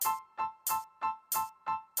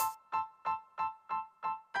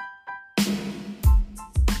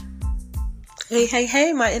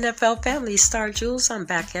Hey, my NFL family, Star Jules, I'm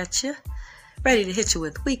back at you, ready to hit you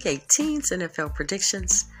with Week 18's NFL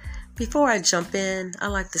predictions. Before I jump in, I'd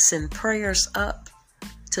like to send prayers up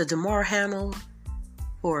to Damar Hamlin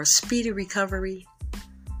for a speedy recovery.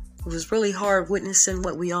 It was really hard witnessing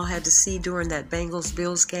what we all had to see during that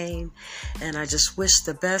Bengals-Bills game, and I just wish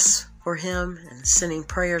the best for him and sending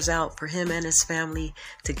prayers out for him and his family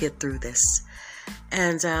to get through this.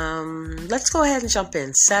 And let's go ahead and jump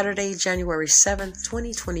in. Saturday, January 7th,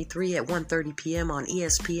 2023 at 1:30 p.m. on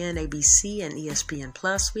ESPN, ABC, and ESPN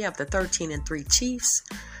Plus. We have the 13-3 Chiefs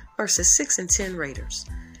versus 6-10 Raiders.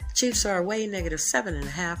 Chiefs are away,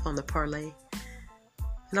 -7.5 on the parlay.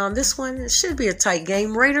 And on this one, it should be a tight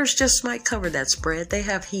game. Raiders just might cover that spread. They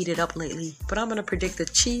have heated up lately. But I'm going to predict the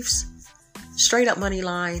Chiefs straight up money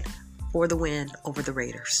line for the win over the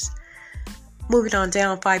Raiders. Moving on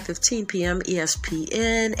down, 5:15 p.m.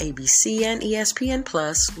 ESPN, ABC, and ESPN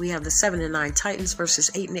Plus. We have the 7-9 Titans versus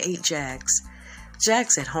 8-8 Jags.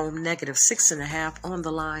 Jags at home, -6.5 on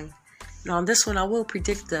the line. And on this one, I will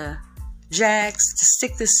predict the Jags to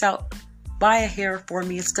stick this out by a hair for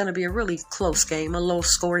me. It's going to be a really close game, a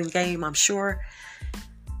low-scoring game, I'm sure.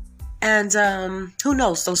 And who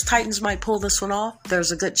knows? Those Titans might pull this one off.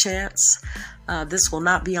 There's a good chance. This will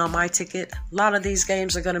not be on my ticket. A lot of these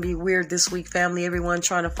games are going to be weird this week, family. Everyone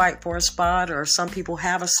trying to fight for a spot, or some people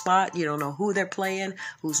have a spot. You don't know who they're playing,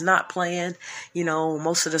 who's not playing. You know,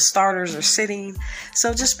 most of the starters are sitting.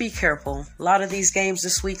 So just be careful. A lot of these games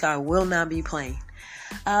this week I will not be playing.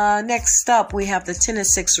 Next up, we have the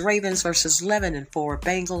 10-6 Ravens versus 11-4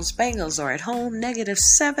 Bengals. Bengals are at home,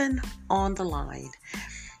 -7 on the line.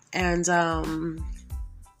 And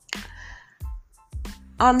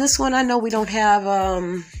on this one, I know we don't have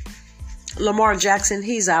Lamar Jackson.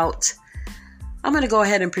 He's out. I'm going to go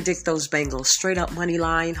ahead and predict those Bengals. Straight up money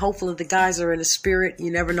line. Hopefully the guys are in the spirit.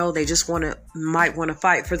 You never know. They just might want to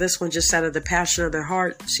fight for this one just out of the passion of their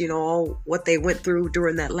hearts. You know, what they went through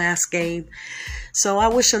during that last game. So I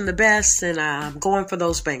wish them the best, and I'm going for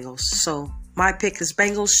those Bengals. So my pick is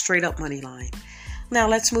Bengals straight up money line. Now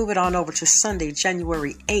let's move it on over to Sunday,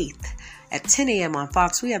 January 8th. At 10 a.m. on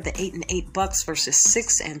Fox, we have the 8-8 Bucks versus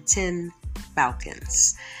 6-10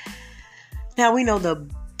 Falcons. Now we know the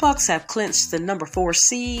Bucks have clinched the number 4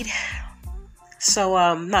 seed. So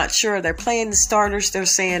I'm not sure they're playing the starters. They're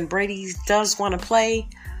saying Brady does want to play.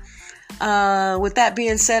 With that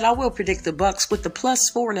being said, I will predict the Bucks with the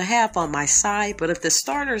 +4.5 on my side. But if the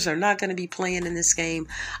starters are not going to be playing in this game,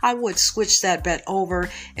 I would switch that bet over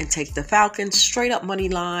and take the Falcons straight up money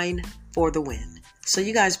line for the win. So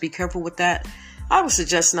you guys be careful with that. I would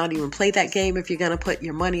suggest not even play that game if you're going to put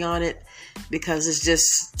your money on it, because it's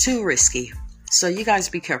just too risky. So you guys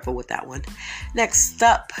be careful with that one. Next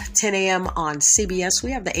up, 10 a.m. on CBS,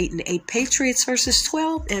 we have the 8-8 Patriots versus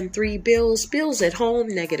 12-3 Bills. Bills at home,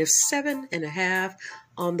 -7.5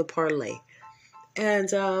 on the parlay. And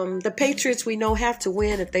the Patriots, we know, have to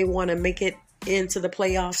win if they want to make it into the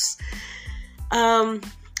playoffs.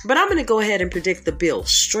 But I'm going to go ahead and predict the Bills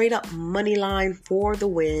straight up money line for the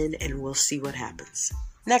win, and we'll see what happens.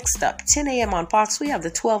 Next up, 10 a.m. on Fox, we have the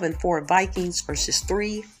 12-4 Vikings versus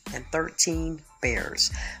 3-13 Bears.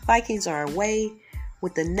 Vikings are away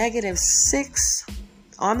with the -6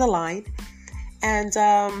 on the line. And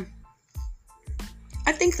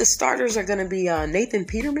I think the starters are going to be Nathan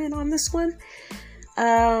Peterman on this one.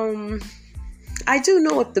 I do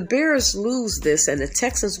know if the Bears lose this and the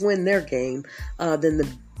Texans win their game, then the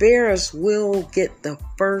Bears will get the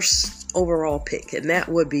first overall pick, and that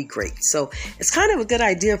would be great. So it's kind of a good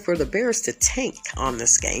idea for the Bears to tank on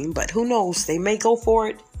this game, but who knows? They may go for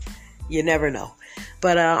it. You never know.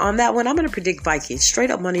 But on that one, I'm going to predict Vikings straight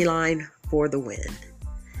up money line for the win.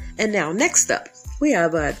 And now, next up, we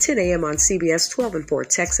have 10 a.m. on CBS, 12-4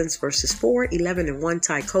 Texans versus 11-1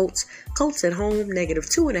 Ty Colts. Colts at home,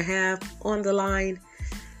 -2.5 on the line.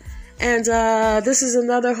 And this is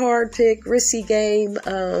another hard pick, risky game.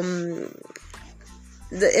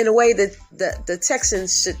 In a way that the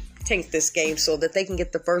Texans should tank this game so that they can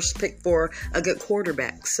get the first pick for a good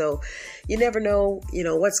quarterback. So you never know,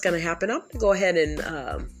 what's going to happen. I'm going to go ahead and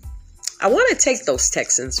I want to take those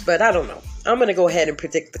Texans, but I don't know. I'm going to go ahead and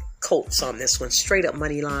predict the Colts on this one, straight up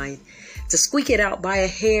money line. To squeak it out by a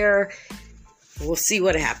hair, we'll see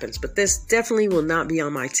what happens. But this definitely will not be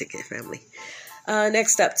on my ticket, family.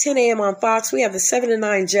 Next up, 10 a.m. on Fox, we have the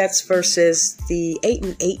 7-9 Jets versus the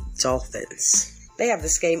 8-8 Dolphins. They have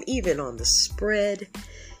this game even on the spread.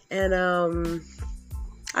 And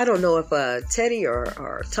I don't know if Teddy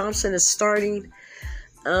or Thompson is starting.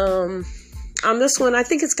 On this one, I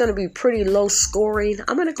think it's going to be pretty low scoring.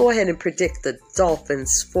 I'm going to go ahead and predict the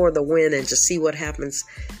Dolphins for the win and just see what happens.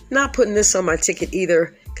 Not putting this on my ticket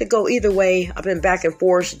either. Could go either way. I've been back and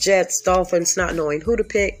forth. Jets, Dolphins, not knowing who to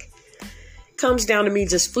pick. Comes down to me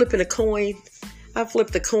just flipping a coin. I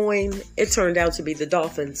flipped the coin. It turned out to be the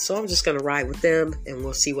Dolphins. So I'm just going to ride with them and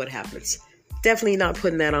we'll see what happens. Definitely not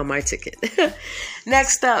putting that on my ticket.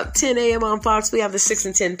 Next up, 10 a.m. on Fox, we have the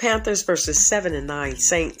 6-10 Panthers versus 7-9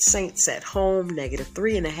 Saints. Saints at home,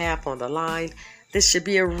 -3.5 on the line. This should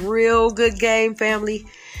be a real good game, family.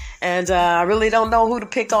 And I really don't know who to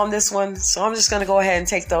pick on this one. So I'm just going to go ahead and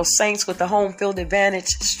take those Saints with the home field advantage.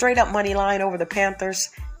 Straight up money line over the Panthers.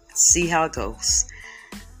 See how it goes.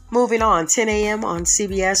 Moving on, 10 a.m. on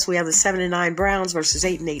CBS, we have the 7-9 Browns versus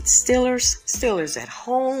 8-8 Steelers. Steelers at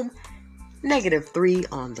home. -3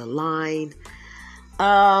 on the line.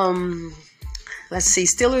 Let's see.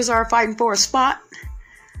 Steelers are fighting for a spot.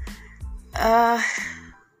 I'm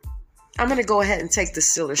going to go ahead and take the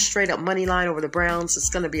Steelers straight up money line over the Browns. It's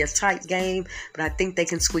going to be a tight game, but I think they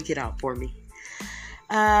can squeak it out for me.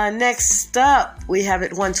 Next up, we have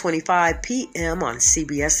at 1:25 p.m. on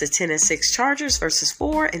CBS, the 10-6 Chargers versus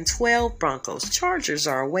 4-12 Broncos. Chargers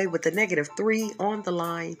are away with the -3 on the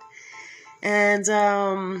line. And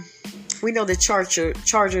we know the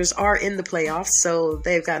Chargers are in the playoffs, so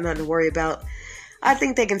they've got nothing to worry about. I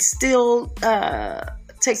think they can still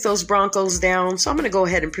take those Broncos down. So I'm going to go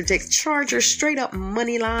ahead and predict Chargers straight up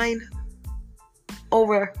money line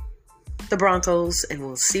over the Broncos, and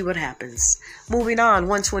we'll see what happens. Moving on,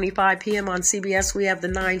 1:25 p.m. on CBS, we have the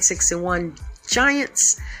 9-6-1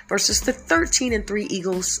 Giants versus the 13-3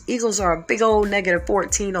 Eagles. Eagles are a big old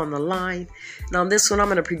 -14 on the line. And on this one, I'm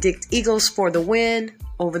going to predict Eagles for the win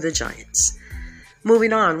over the Giants.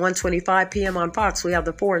 Moving on, 1:25 p.m. on Fox, we have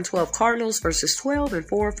the 4-12 Cardinals versus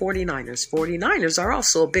 12-4 49ers. 49ers are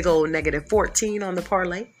also a big old -14 on the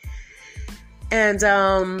parlay. And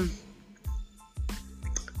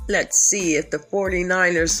let's see if the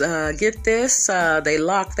 49ers get this. They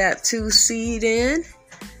lock that 2 seed in.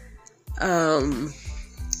 I'm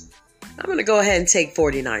going to go ahead and take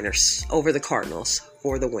 49ers over the Cardinals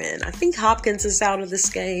for the win. I think Hopkins is out of this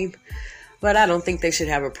game, but I don't think they should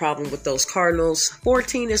have a problem with those Cardinals.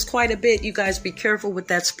 14 is quite a bit. You guys be careful with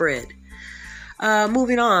that spread.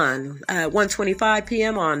 Moving on, 1:25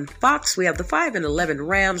 p.m. on Fox, we have the 5-11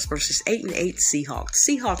 Rams versus 8-8 Seahawks.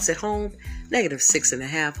 Seahawks at home,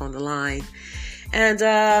 -6.5 on the line. And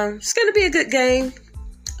it's going to be a good game.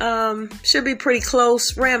 Should be pretty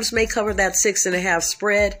close. Rams may cover that 6.5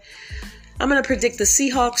 spread. I'm going to predict the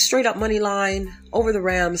Seahawks straight up money line over the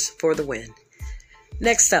Rams for the win.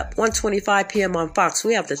 Next up, 1:25 p.m. on Fox,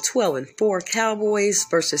 we have the 12-4 Cowboys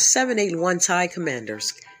versus 7-8 Tide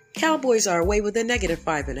Commanders. Cowboys are away with a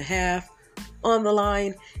 -5.5 on the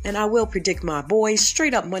line, and I will predict my boys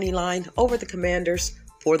straight up money line over the Commanders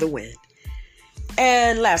for the win.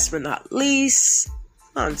 And last but not least,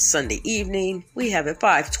 on Sunday evening, we have at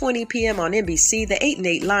 5:20 p.m. on NBC, the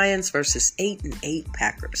 8-8 Lions versus 8-8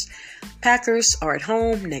 Packers. Packers are at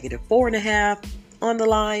home, -4.5 on the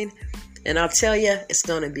line. And I'll tell you, it's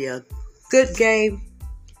going to be a good game.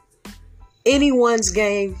 Anyone's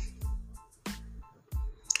game.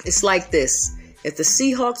 It's like this. If the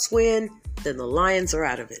Seahawks win, then the Lions are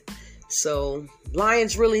out of it. So,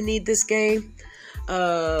 Lions really need this game.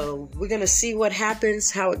 We're going to see what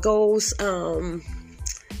happens, how it goes. I'm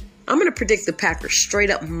going to predict the Packers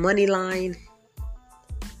straight up money line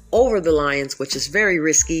over the Lions, which is very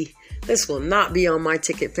risky. This will not be on my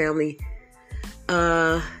ticket, family.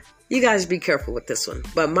 You guys be careful with this one.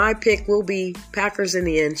 But my pick will be Packers in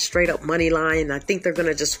the end, straight up money line. I think they're going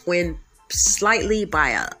to just win slightly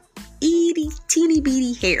by a teeny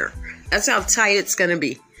beady hair. That's how tight it's going to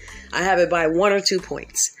be. I have it by 1 or 2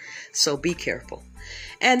 points. So be careful.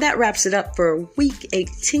 And that wraps it up for Week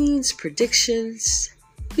 18's predictions.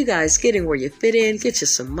 You guys get in where you fit in. Get you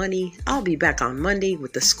some money. I'll be back on Monday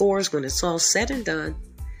with the scores when it's all said and done.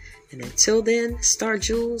 And until then, Star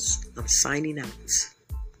Jules, I'm signing out.